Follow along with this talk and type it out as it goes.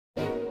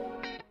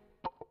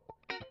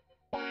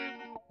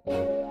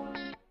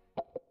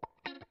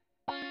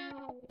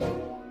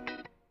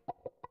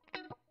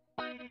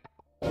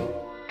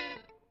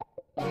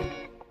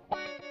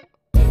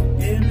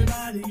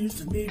used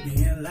to me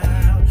being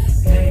loud,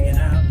 hanging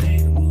out,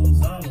 making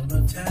moves all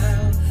over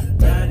town,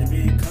 riding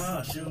big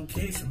cars,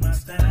 showcasing my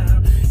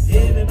style.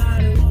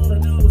 Everybody wanna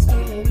know what's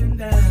going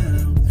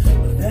down,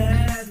 but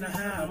that's not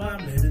how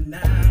I'm living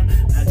now.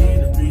 I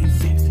did a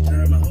 360,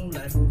 turn my whole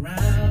life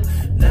around.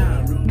 Now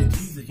I roll with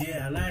Jesus,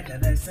 yeah, I like how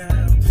that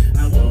sound.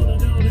 I wanna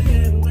go to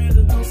heaven where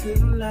the notes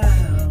get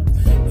loud.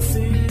 But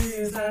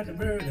sin's like a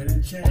bird in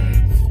a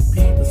chain.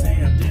 People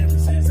say I'm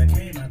different since I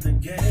came out the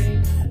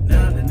game.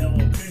 Now they know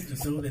I'm Christian,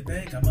 so they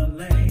think I'm a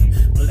lame.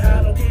 But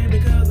I don't care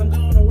because I'm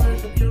gonna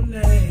worship your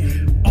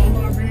name. All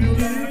my real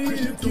life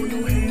Christian, throw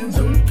your hands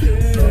up.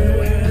 Throw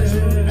your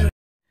hands up.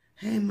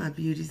 Hey, my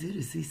beauties, it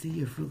is CC,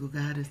 your frugal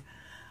goddess.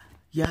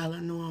 Y'all, I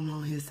know I'm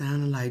on here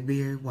sounding like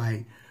Barry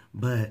White,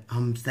 but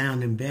I'm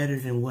sounding better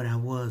than what I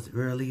was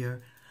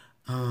earlier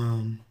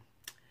in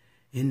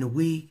the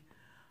week.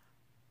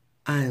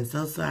 I am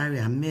so sorry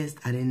I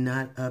did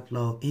not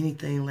upload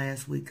anything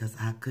last week because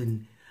I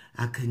couldn't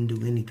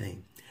do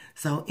anything.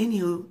 So,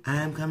 anywho,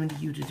 I am coming to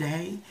you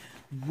today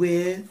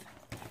with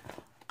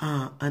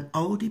an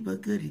oldie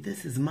but goodie.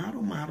 This is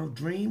Model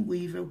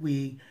Dreamweaver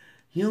Wig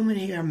Human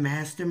Hair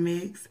Master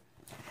Mix.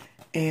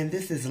 And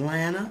this is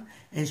Lana,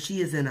 and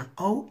she is in an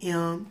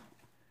OM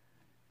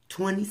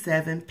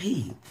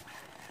 27P.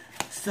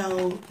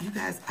 So, you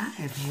guys, I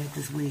have had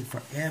this wig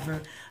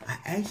forever. I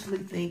actually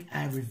think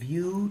I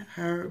reviewed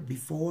her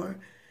before.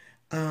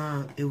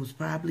 It was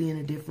probably in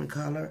a different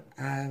color.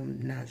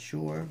 I'm not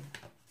sure.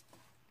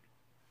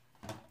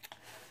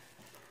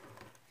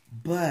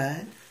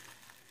 But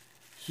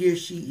here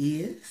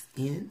she is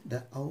in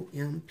the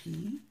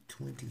OMP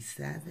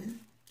 27.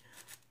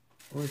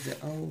 Or is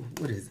it,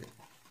 what is it?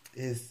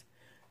 It's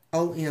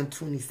OM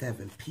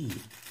 27P.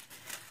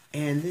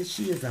 And this,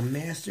 she is a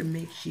master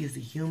mix. She is a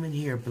human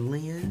hair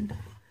blend.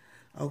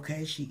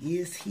 Okay, she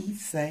is heat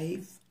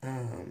safe.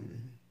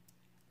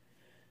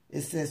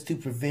 It says to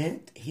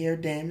prevent hair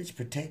damage,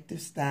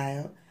 protective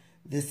style.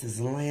 This is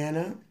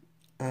Lana.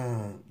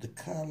 The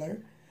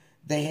color.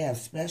 They have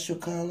special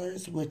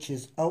colors, which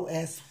is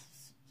OS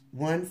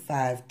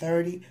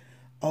 1530,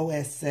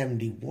 OS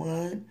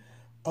 71,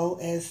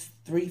 OS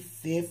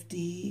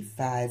 350,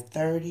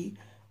 530,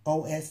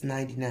 OS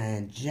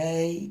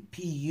 99J,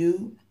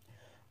 PU.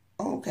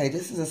 Okay,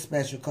 this is a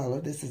special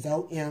color. This is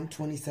OM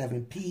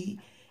 27P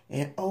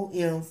and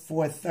OM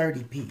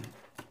 430P.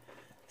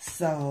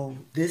 So,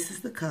 this is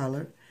the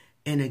color.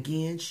 And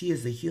again, she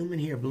is a human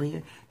hair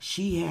blend.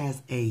 She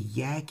has a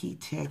yucky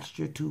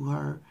texture to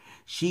her.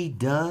 She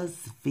does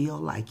feel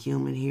like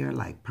human hair,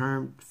 like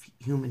perm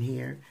human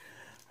hair.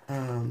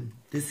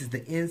 This is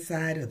the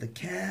inside of the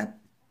cap.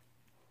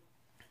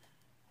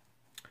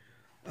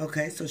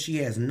 Okay, so she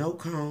has no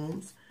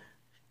combs.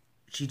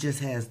 She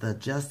just has the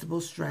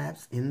adjustable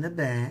straps in the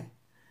back.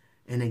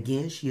 And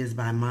again, she is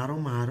by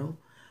Model.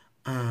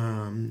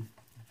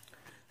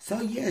 So,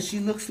 yeah, she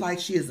looks like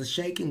she is a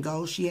shake and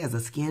go. She has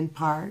a skin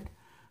part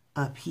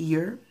up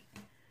here.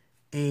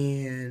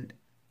 And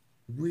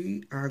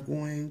we are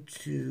going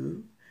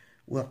to,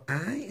 well,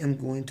 I am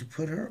going to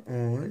put her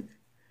on.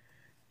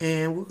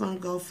 And we're going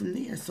to go from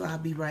there. So, I'll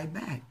be right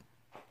back.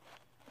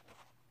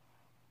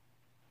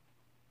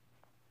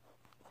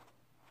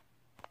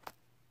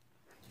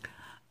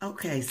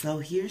 Okay, so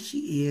here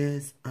she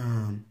is,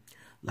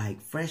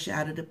 like fresh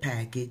out of the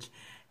package.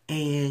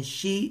 And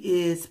she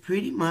is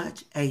pretty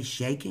much a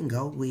shake and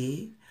go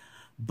wig.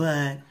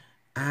 But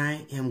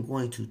I am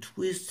going to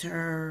twist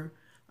her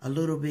a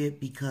little bit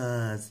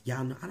because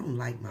y'all know I don't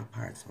like my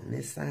parts on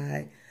this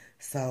side.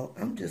 So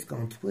I'm just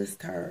going to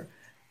twist her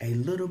a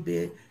little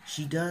bit.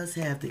 She does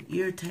have the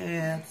ear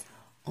tabs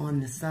on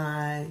the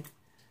side.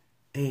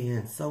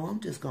 And so I'm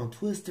just going to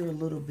twist her a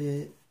little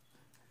bit.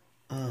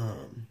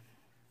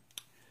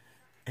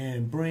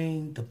 And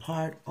bring the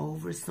part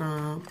over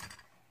some.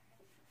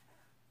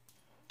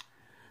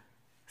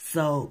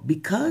 So,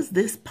 because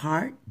this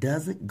part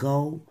doesn't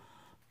go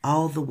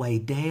all the way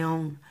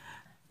down,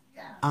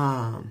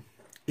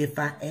 if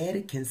I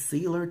added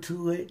concealer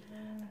to it,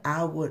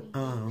 I would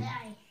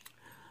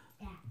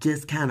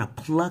just kind of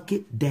pluck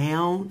it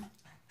down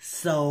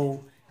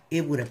so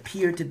it would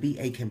appear to be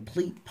a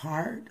complete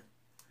part.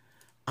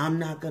 I'm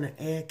not going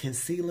to add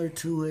concealer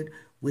to it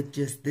with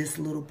just this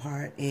little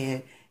part,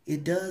 and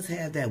it does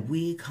have that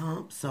wig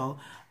hump, so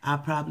I'll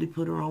probably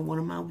put her on one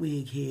of my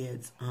wig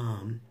heads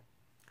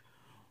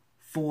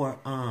for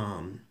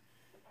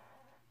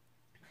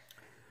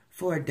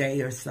a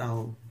day or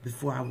so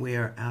before I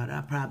wear her out.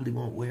 I probably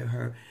won't wear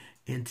her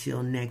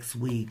until next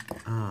week,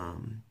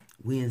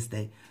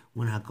 Wednesday,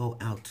 when I go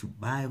out to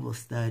Bible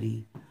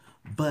study.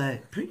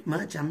 But pretty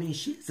much, I mean,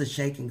 she's a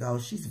shake and go.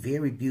 She's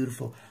very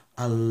beautiful.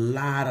 A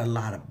lot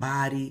of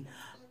body.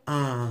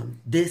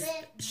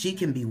 She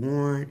can be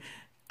worn.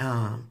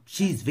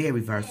 She's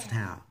very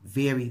versatile.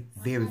 Very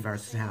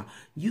versatile.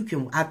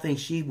 I think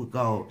she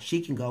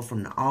can go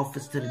from the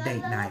office to the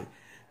date night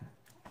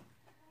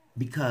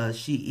because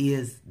she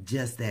is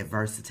just that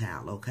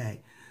versatile,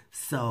 okay?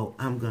 So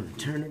I'm going to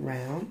turn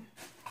around.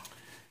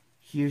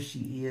 Here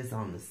she is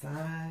on the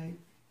side.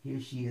 Here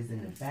she is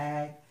in the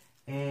back.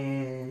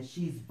 And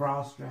she's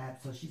bra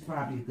strapped, so she's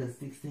probably a good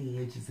 16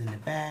 inches in the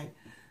back.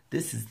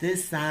 This is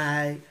this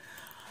side.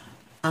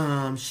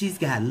 She's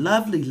got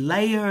lovely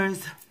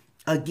layers.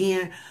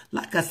 Again,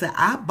 like I said,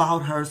 I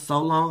bought her so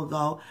long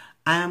ago.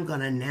 I am going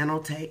to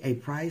annotate a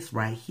price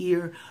right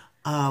here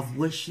of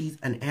what she's,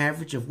 an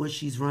average of what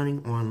she's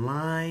running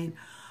online.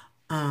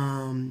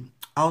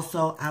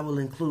 Also, I will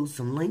include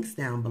some links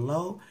down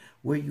below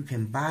where you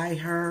can buy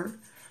her.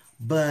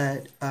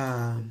 But,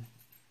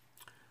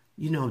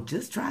 you know,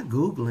 just try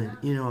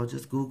Googling. You know,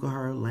 just Google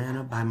her,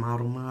 Lana by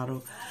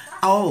Model.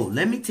 Oh,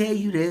 let me tell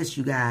you this,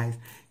 you guys.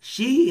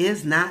 She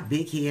is not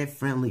big head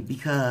friendly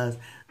because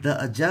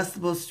the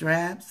adjustable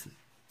straps,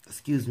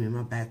 excuse me,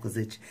 my back was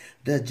itching.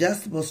 The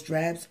adjustable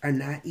straps are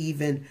not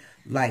even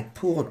like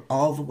pulled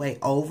all the way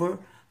over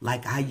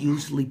like I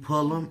usually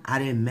pull them. I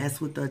didn't mess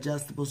with the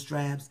adjustable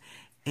straps.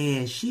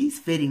 And she's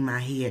fitting my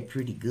head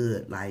pretty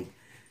good. Like,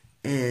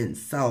 and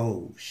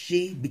so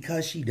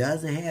because she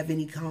doesn't have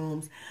any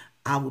combs,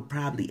 I would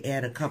probably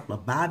add a couple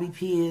of bobby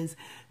pins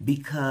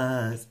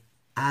because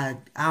I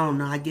don't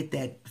know, I get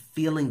that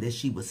feeling that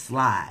she would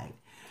slide.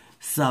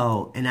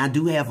 So, and I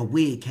do have a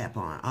wig cap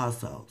on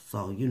also.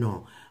 So, you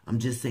know, I'm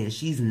just saying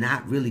she's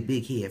not really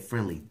big head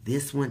friendly.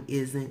 This one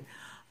isn't.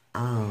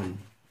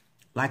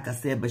 Like I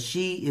said, but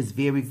she is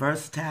very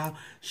versatile.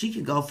 She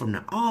can go from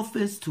the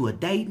office to a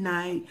date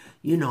night.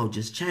 You know,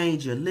 just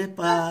change your lip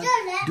up.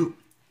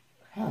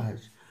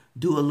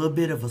 Do a little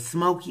bit of a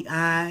smoky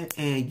eye.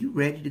 And you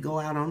ready to go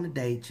out on a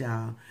date,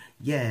 y'all.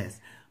 Yes.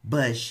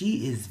 But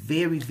she is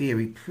very,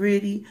 very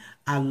pretty.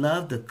 I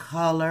love the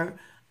color.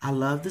 I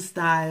love the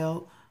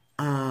style.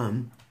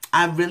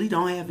 I really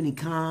don't have any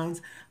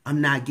cons. I'm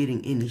not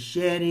getting any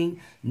shedding,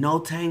 no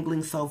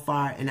tangling so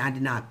far, and I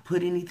did not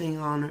put anything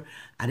on her.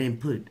 I didn't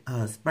put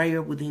spray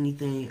her with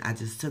anything. I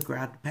just took her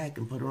out the pack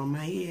and put her on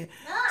my head.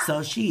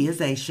 So she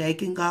is a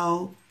shake and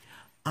go.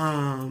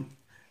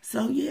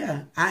 So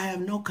yeah, I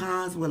have no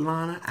cons with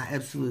Lana. I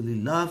absolutely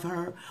love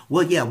her.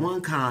 Well, yeah,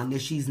 one con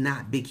that she's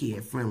not big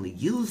head friendly.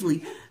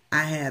 Usually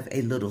I have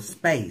a little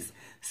space.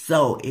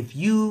 So if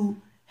you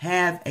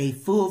have a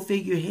full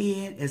figure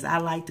head, as I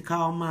like to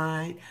call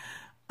mine,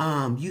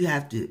 you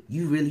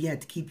really have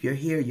to keep your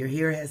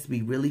hair has to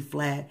be really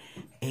flat,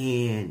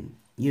 and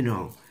you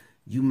know,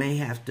 you may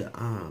have to,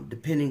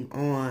 depending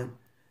on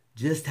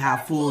just how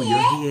full your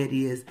head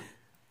is,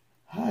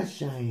 hush,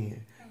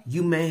 Cheyenne,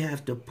 you may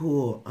have to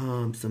pull,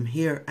 some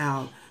hair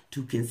out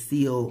to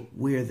conceal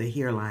where the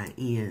hairline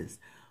ends.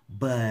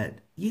 But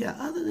yeah,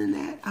 other than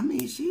that, I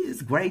mean, she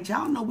is great.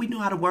 Y'all know we know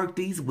how to work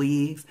these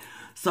wigs.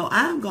 So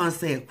I'm going to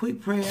say a quick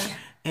prayer,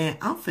 and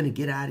I'm finna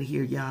get out of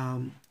here,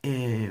 y'all,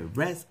 and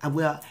rest.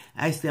 Well,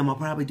 actually, I'm going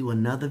to probably do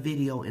another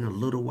video in a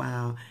little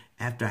while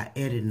after I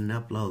edit and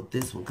upload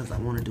this one because I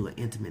want to do an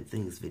intimate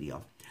things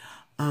video.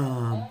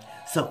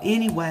 So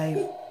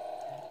anyway,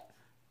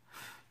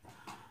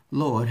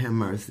 Lord have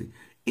mercy.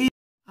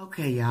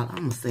 Okay, y'all, I'm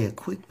going to say a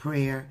quick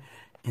prayer,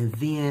 and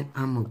then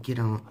I'm going to get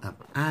on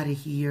up out of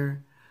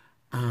here.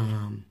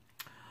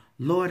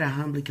 Lord, I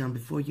humbly come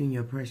before you in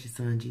your precious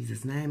Son,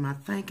 Jesus' name. I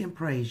thank and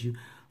praise you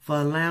for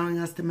allowing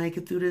us to make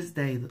it through this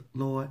day,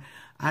 Lord.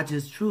 I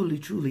just truly,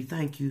 truly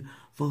thank you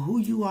for who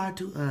you are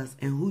to us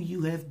and who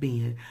you have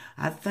been.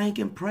 I thank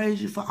and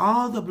praise you for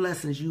all the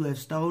blessings you have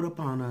bestowed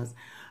upon us.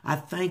 I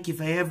thank you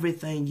for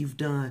everything you've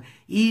done.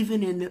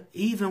 Even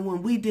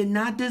when we did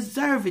not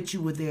deserve it,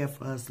 you were there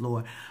for us,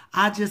 Lord.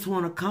 I just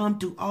want to come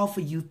to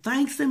offer you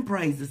thanks and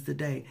praises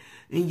today.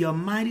 In your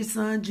mighty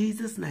Son,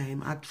 Jesus'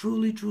 name, I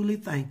truly, truly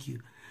thank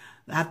you.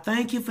 I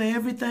thank you for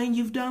everything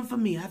you've done for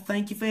me. I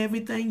thank you for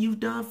everything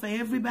you've done for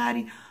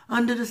everybody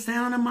under the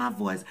sound of my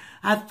voice.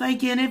 I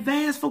thank you in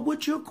advance for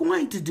what you're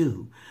going to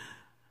do.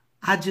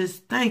 I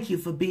just thank you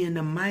for being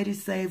the mighty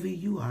Savior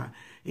you are.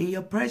 In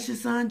your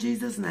precious Son,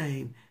 Jesus'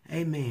 name,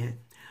 amen.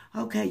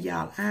 Okay,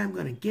 y'all, I'm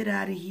going to get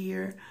out of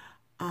here.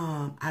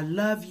 I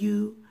love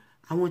you.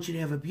 I want you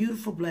to have a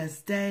beautiful,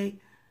 blessed day.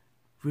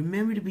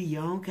 Remember to be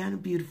your own kind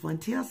of beautiful and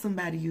tell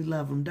somebody you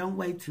love them. Don't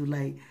wait too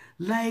late.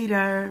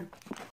 Later.